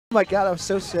my god, that was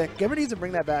so sick. GimR needs to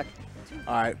bring that back.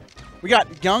 All right. We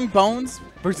got Young Bones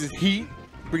versus Heat.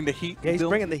 Bring the Heat. Yeah, he's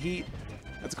bringing the heat.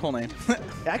 That's a cool name.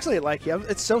 Actually, I like him.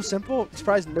 It's so simple. I'm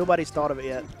surprised nobody's thought of it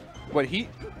yet. What, Heat?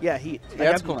 Yeah, heat.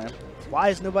 Yeah, that's a cool name. Why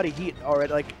is nobody heat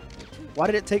already? Like, why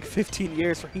did it take 15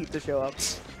 years for heat to show up?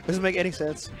 Doesn't make any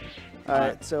sense. All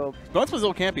right, so Bones was a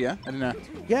little campy, yeah? I didn't know.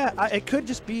 yeah, it could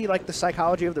just be like the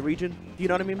psychology of the region. Do you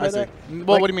know what I mean by that? Well,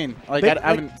 like, what do you mean? Like, I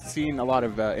haven't seen a lot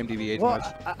of MDVH much.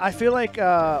 I feel like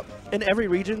in every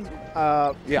region,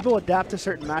 people adapt to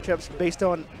certain matchups based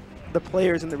on the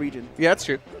players in the region. Yeah, that's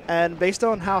true. And based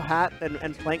on how Hat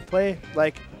and Plank play,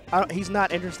 like he's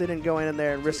not interested in going in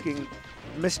there and risking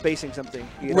misspacing something.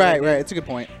 You know Right. It's a good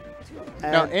point.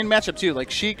 And now, in matchup too,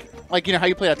 like Sheik, like, you know how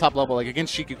you play at top level, like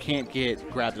against Sheik you can't get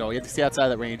grabbed at all. You have to stay outside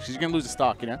of that range because you're gonna lose the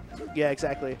stock, you know. Yeah,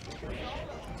 exactly.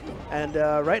 And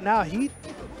right now he,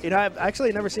 I've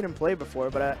actually never seen him play before,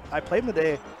 but I played him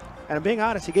today, and I'm being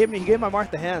honest, he gave my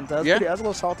mark the hands. I was a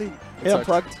little salty. He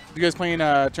unplugged. You guys playing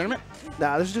tournament?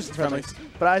 Nah, this is just friendly.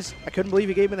 But I couldn't believe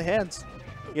he gave me the hands.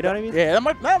 You know what I mean? Yeah,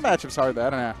 that matchup's hard, though. I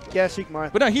don't know. Yeah, Sheik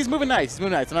Marth. But no, he's moving nice. He's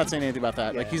moving nice. I'm not saying anything about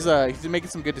that. Yeah. Like, he's making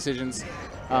some good decisions,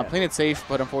 playing it safe.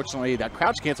 But unfortunately, that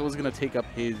crouch cancel is going to take up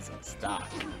his stock.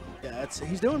 Yeah,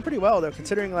 he's doing pretty well though,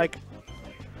 considering like.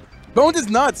 Bones is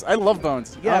nuts. I love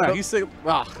Bones. Yeah, he's sick.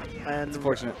 Ah, and it's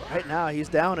unfortunate. Right now, he's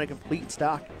down a complete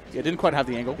stock. Yeah, didn't quite have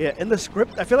the angle. Yeah, in the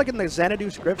script, I feel like in the Xanadu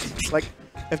script, like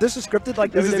if this is scripted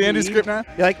like this WWE, is Xanadu script now.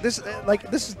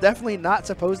 This is definitely not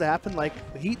supposed to happen. Like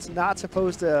Heat's not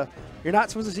supposed to. You're not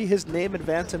supposed to see his name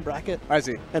advance in bracket. I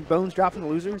see. And Bones dropping the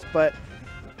losers, but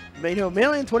mainly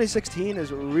in 2016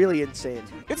 is really insane.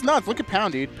 It's nuts. Look at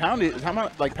Pound, dude. Pound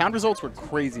results were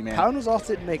crazy, man. Pound results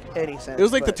didn't make any sense. It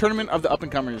was like the tournament of the up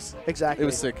and comers. Exactly. It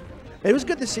was sick. It was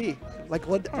good to see. Like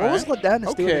what was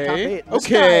Ladennis doing in the top 8?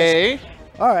 Okay.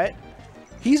 All right.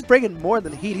 He's bringing more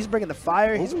than heat. He's bringing the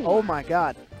fire. Oh my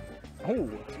god.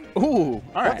 Ooh. All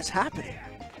right. What is happening?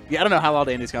 Yeah, I don't know how long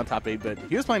Andy's got top 8, but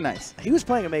he was playing nice. He was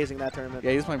playing amazing that tournament.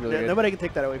 Yeah, he was playing really good. Nobody can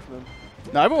take that away from him.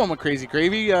 No, everyone went crazy.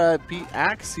 Gravy beat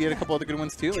Axe. He had a couple other good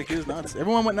ones too. Like, he was nuts.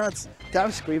 Everyone went nuts. I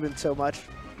was screaming so much.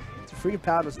 Freaking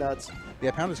Pound was nuts.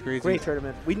 Yeah, Pound was crazy. Great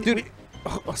tournament. Dude,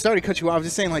 sorry to cut you off. I was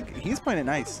just saying, like, he's playing it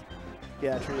nice.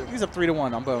 Yeah, true. He's up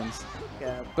 3-1 on Bones.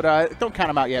 Yeah. But don't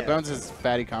count him out yet. Yeah. Bones is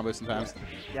fatty combo sometimes.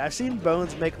 Yeah, I've seen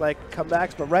Bones make like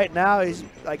comebacks, but right now he's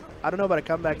like, I don't know about a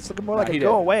comeback. It's looking more like a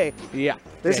go away. Yeah.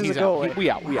 This is a go away. We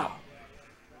out. We out.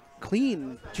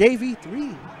 Clean.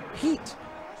 JV3. Heat.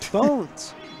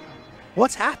 Bones.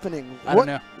 What's happening? I don't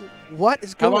know. What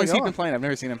is going on? How long has he been playing? I've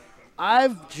never seen him.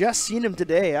 I've just seen him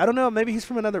today. I don't know. Maybe he's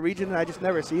from another region and I just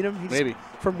never seen him. He's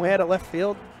from way out of left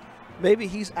field. Maybe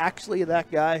he's actually that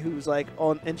guy who's like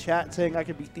in chat saying I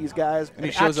can beat these guys, and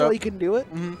he actually can do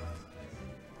it. Mm-hmm.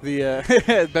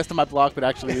 The best of my block, but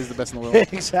actually is the best in the world.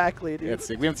 Exactly, dude. Yeah, it's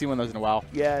sick. We haven't seen one of those in a while.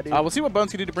 Yeah, dude. We'll see what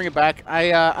Bones can do to bring it back.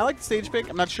 I like the stage pick.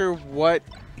 I'm not sure what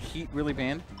Heat really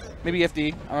banned. Maybe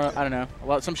FD. I don't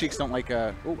know. Some Sheiks don't like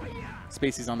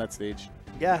spaces on that stage.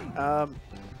 Yeah.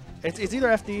 It's either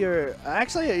FD or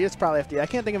actually it's probably FD. I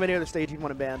can't think of any other stage you'd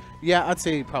want to ban. Yeah, I'd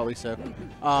say probably so.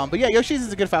 But yeah, Yoshi's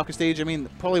is a good Falco stage. I mean,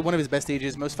 probably one of his best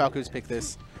stages. Most Falcos pick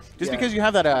this, just because you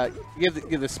have that you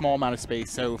have the small amount of space,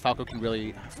 so Falco can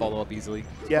really follow up easily.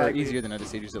 Yeah, or easier than other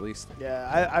stages at least.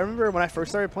 Yeah, I remember when I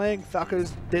first started playing,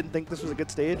 Falcos didn't think this was a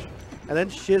good stage, and then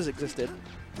Shiz existed.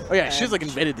 Oh yeah, Shiz like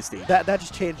invented the stage. That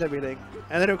just changed everything.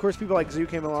 And then of course people like Zoo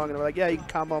came along and were like, yeah, you can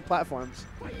combo on platforms.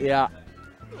 Yeah.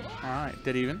 All right,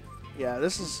 dead even. Yeah,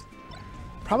 this is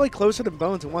probably closer than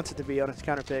Bones wants it to be on his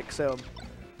counter pick, so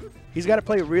he's got to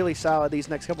play really solid these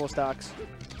next couple of stocks.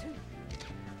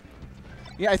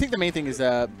 Yeah, I think the main thing is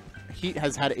Heat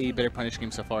has had a better punish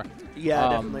game so far. Yeah,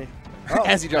 definitely.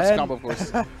 As he drops the combo, of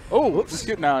course. Oh, whoops.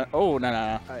 No. Oh,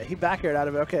 no. He back aired out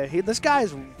of it. Okay, this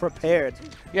guy's prepared.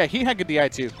 Yeah, he had good DI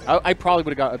too. I probably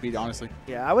would have got a beat, honestly.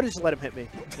 Yeah, I would have just let him hit me.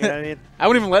 You know what I mean? I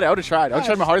wouldn't even let it. I would have tried. I would have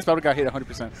tried my hardest, but I would have got hit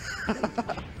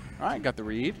 100%. All right, got the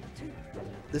read.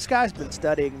 This guy's been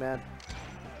studying, man.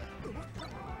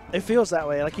 It feels that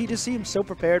way. Like, he just seems so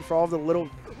prepared for all the little,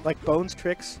 like, Bones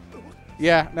tricks.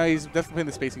 Yeah, no, he's definitely playing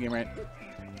the spacing game right.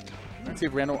 Let's see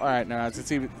if Randall... All right, no, let's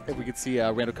see if we could see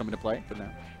Randall come into play, but no.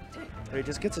 He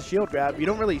just gets a shield grab. You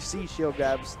don't really see shield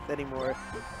grabs anymore.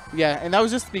 Yeah, and that was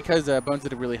just because Bones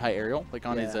did a really high aerial. Like,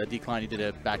 on his decline, he did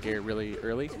a back air really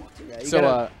early. Yeah, you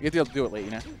have to be able to do it late,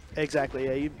 you know? Exactly,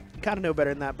 yeah. You kind of know better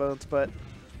than that, Bones, but...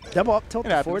 Double up tilt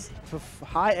to forward,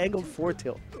 high angled forward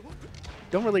tilt.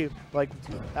 Don't really, like,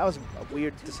 that was a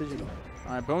weird decision.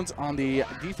 All right, Bones on the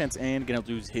defense end, going to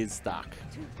lose his stock.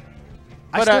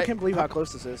 I still can't believe how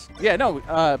close this is. Yeah,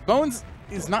 no, Bones,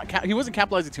 is not. He wasn't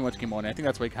capitalizing too much game 1. I think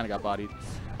that's why he kind of got bodied.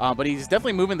 But he's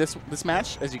definitely moving this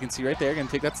match, as you can see right there. Going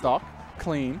to take that stock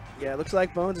clean. Yeah, it looks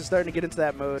like Bones is starting to get into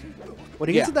that mode. When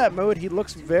he gets in that mode, he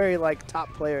looks very like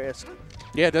top player-ish.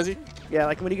 Yeah, does he? Yeah,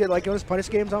 like when you get like those punish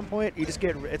games on point, you just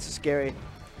get it's scary.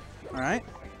 All right.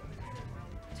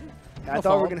 I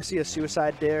thought we were gonna see a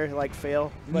suicide dare like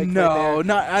fail. Like, no, right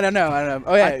not. I don't know.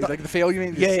 Oh yeah, like the fail. You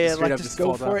mean? Yeah, like just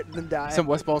go for it and then die. Some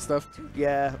West Ball stuff.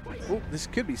 Yeah. Ooh, this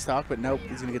could be stock, but nope.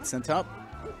 He's gonna get sent up.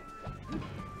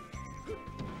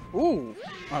 Ooh.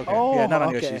 Okay. Oh, yeah, not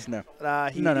on Yoshi's. No. No.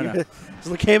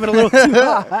 He came in a little too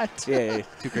hot. Yeah,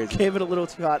 too crazy. Came in a little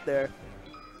too hot there.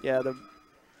 Yeah, the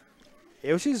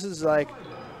Yoshi's is like,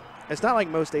 it's not like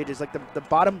most stages. Like the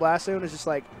bottom blast zone is just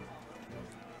like,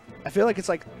 I feel like it's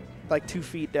like 2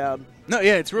 feet down. No,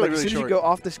 yeah, it's really, like, really short. As soon as you go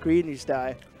off the screen, you just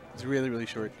die. It's really, really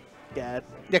short. Yeah. Yeah,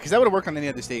 because that would have worked on any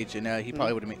other stage, and he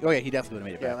probably would have made. Oh yeah, he definitely would have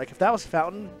made it back. Yeah, like if that was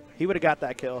Fountain, he would have got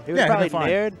that kill. He would have probably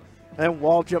nared, and then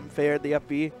wall jump fared the up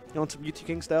B, on some UT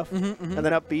King stuff, and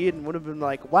then up B, and would have been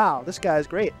like, wow, this guy's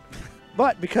great.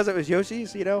 But because it was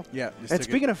Yoshi's, you know. Yeah. And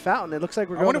speaking of Fountain, it looks like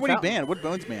we're going. I wonder to what Fountain. he banned. What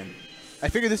Bones banned? I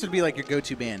figured this would be like your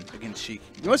go-to ban against Sheik.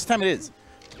 Most of the time it is.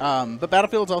 But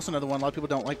Battlefield's also another one. A lot of people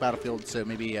don't like Battlefield, so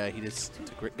maybe he just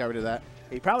got rid of that.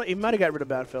 He might have got rid of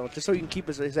Battlefield just so he can keep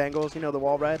his angles. You know, the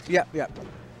wall ride. Yeah.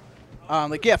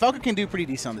 Falco can do pretty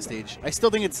decent on the stage. I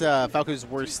still think it's Falco's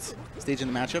worst stage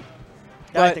in the matchup.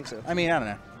 Yeah, I think so. I mean, I don't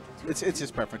know. It's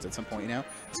just preference at some point, you know.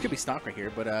 This could be stock right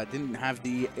here, but didn't have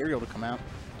the aerial to come out.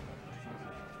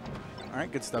 All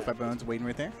right, good stuff by Bones, waiting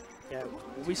right there. Yeah,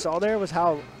 what we saw there was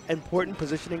how important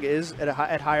positioning is at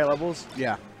higher levels.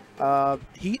 Yeah.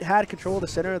 Heat had control of the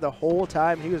center the whole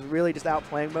time. He was really just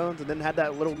outplaying Bones, and then had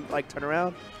that little like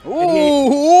turnaround.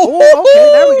 Ooh!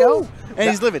 Okay, there we go. And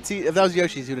he's livid. See, if that was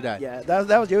Yoshi's, he would have died. Yeah,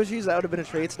 that was Yoshi's. That would have been a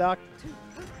trade stock.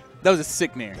 That was a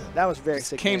sick nair. That was very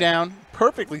sick. Came down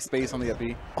perfectly spaced on the up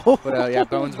B. But yeah,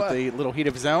 Bones with the little heat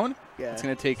of his own. Yeah. It's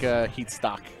gonna take Heat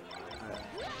stock.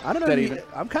 I don't know.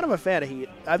 I'm kind of a fan of Heat.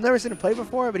 I've never seen him play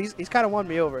before, but he's kind of won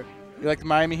me over. You like the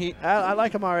Miami Heat? I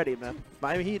like him already, man.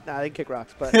 Miami Heat? Nah, they can kick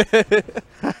rocks, but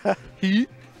Heat.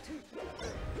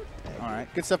 All right,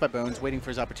 good stuff by Bones. Waiting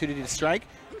for his opportunity to strike.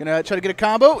 Gonna try to get a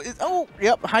combo. Oh,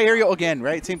 yep, high aerial again,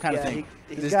 right? Same kind of thing.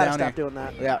 He's got to stop doing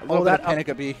that. Yeah, a little bit of panic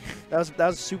up B. That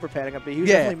was super panic up B. He was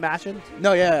definitely mashing.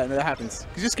 No, yeah, that happens.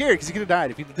 Because you're scared, because he could have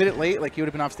died. If he did it late, like he would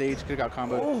have been off stage, could have got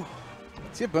comboed. Oh.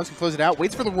 See if Bones can close it out.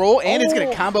 Waits for the roll, and it's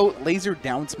gonna combo laser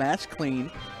down smash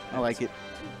clean. I like it.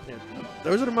 Yeah.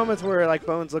 Those are the moments where like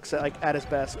Bones looks at his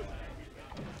best.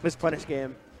 His punish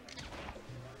game.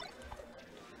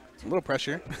 A little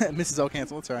pressure. Misses all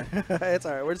cancel. It's all right. It's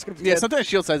all right. We're just gonna. Yeah, sometimes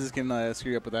shield sizes can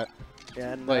screw you up with that.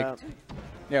 Yeah, and, like.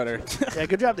 Yeah, whatever. Yeah,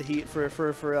 good job to Heat for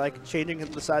like changing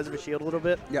the size of his shield a little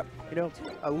bit. Yep. You know,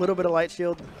 a little bit of light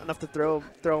shield, enough to throw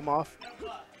him off.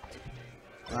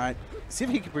 All right. See if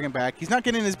he can bring him back. He's not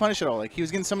getting his punish at all. Like he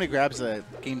was getting so many grabs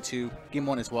game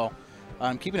 1 as well.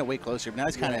 Keeping it way closer. But now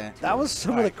he's kind of. That was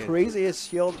some of the craziest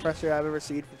shield pressure I've ever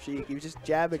seen from Sheik. He was just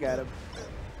jabbing at him.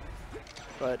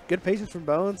 But good patience from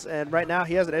Bones, and right now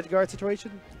he has an edge guard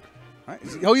situation. All right.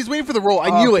 Oh, he's waiting for the roll.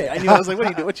 I knew it. I was like, what are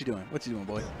you doing? What you doing? What you doing,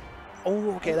 boy?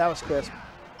 Oh, okay, that was crisp.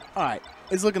 All right.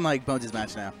 It's looking like Bones'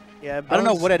 match now. Yeah. Bones, I don't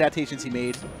know what adaptations he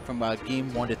made from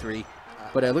game 1 to 3,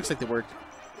 but it looks like they worked.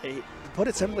 To put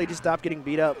it simply, just stopped getting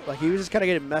beat up. Like he was just kind of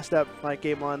getting messed up like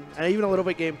game 1, and even a little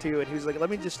bit game 2. And he was like,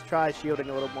 "Let me just try shielding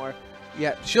a little more."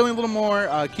 Yeah, shielding a little more,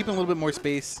 keeping a little bit more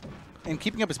space, and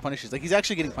keeping up his punishes. Like he's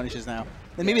actually getting punishes now,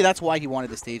 and maybe that's why he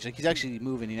wanted the stage. Like he's actually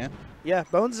moving, you know? Yeah,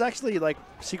 Bones is actually like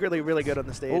secretly really good on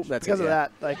the stage because of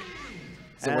that. Like,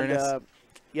 awareness.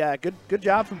 Yeah, good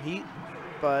job from Heat,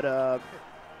 but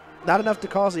not enough to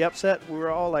cause the upset. We were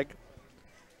all like.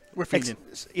 We're fiending.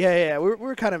 Yeah.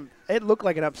 We're kind of. It looked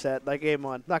like an upset, like game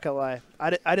 1. Not gonna lie.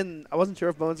 I wasn't sure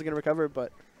if Bones was gonna recover,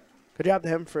 but good job to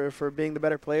him for being the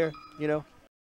better player. You know.